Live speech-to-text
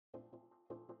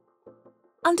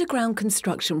Underground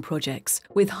construction projects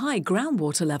with high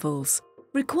groundwater levels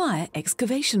require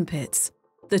excavation pits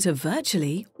that are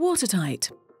virtually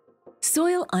watertight.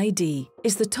 Soil ID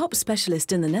is the top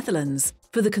specialist in the Netherlands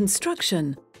for the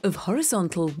construction of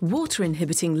horizontal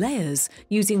water-inhibiting layers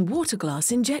using water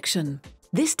glass injection.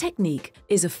 This technique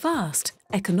is a fast,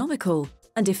 economical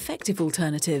and effective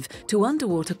alternative to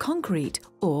underwater concrete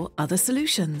or other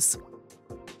solutions.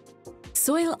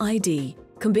 Soil ID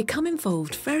can become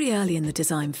involved very early in the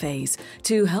design phase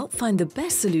to help find the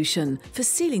best solution for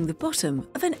sealing the bottom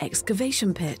of an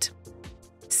excavation pit.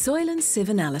 Soil and sieve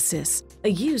analysis are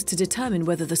used to determine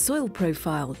whether the soil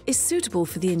profile is suitable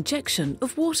for the injection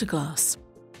of water glass.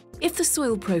 If the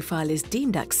soil profile is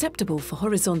deemed acceptable for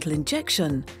horizontal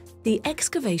injection, the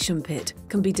excavation pit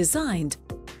can be designed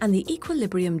and the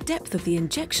equilibrium depth of the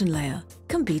injection layer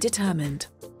can be determined.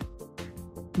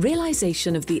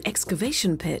 Realization of the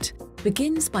excavation pit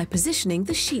begins by positioning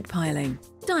the sheet piling,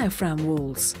 diaphragm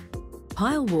walls,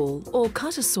 pile wall or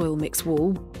cutter soil mix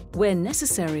wall where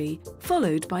necessary,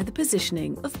 followed by the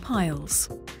positioning of piles.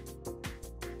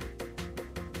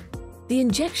 The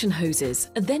injection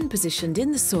hoses are then positioned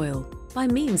in the soil by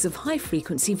means of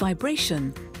high-frequency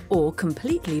vibration or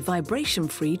completely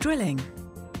vibration-free drilling.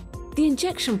 The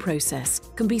injection process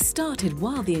can be started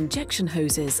while the injection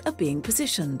hoses are being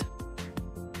positioned.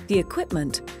 The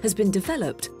equipment has been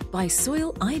developed by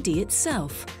Soil ID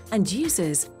itself and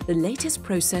uses the latest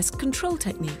process control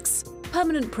techniques,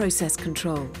 permanent process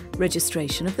control,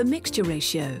 registration of the mixture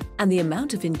ratio and the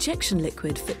amount of injection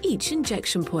liquid for each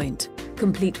injection point,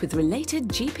 complete with related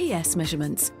GPS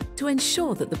measurements to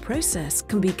ensure that the process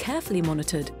can be carefully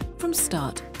monitored from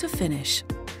start to finish.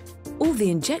 All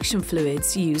the injection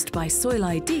fluids used by Soil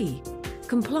ID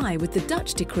comply with the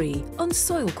Dutch decree on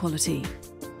soil quality.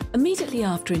 Immediately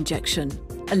after injection,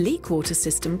 a leak water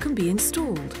system can be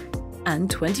installed, and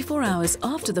 24 hours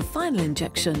after the final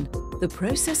injection, the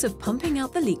process of pumping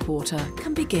out the leak water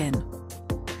can begin.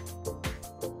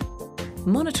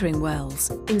 Monitoring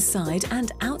wells inside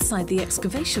and outside the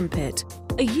excavation pit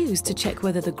are used to check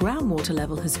whether the groundwater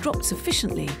level has dropped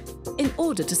sufficiently in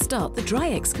order to start the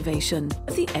dry excavation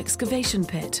of the excavation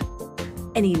pit.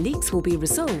 Any leaks will be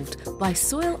resolved by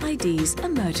Soil ID's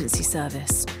emergency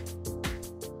service.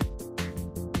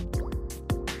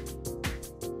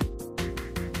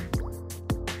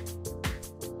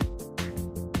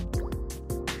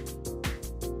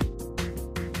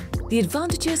 The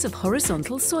advantages of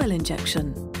horizontal soil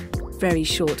injection: very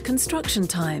short construction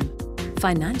time,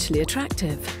 financially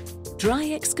attractive,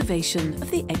 dry excavation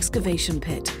of the excavation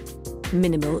pit,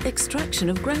 minimal extraction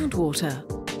of groundwater,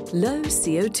 low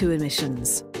CO2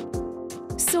 emissions.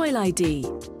 Soil ID,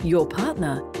 your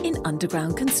partner in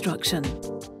underground construction.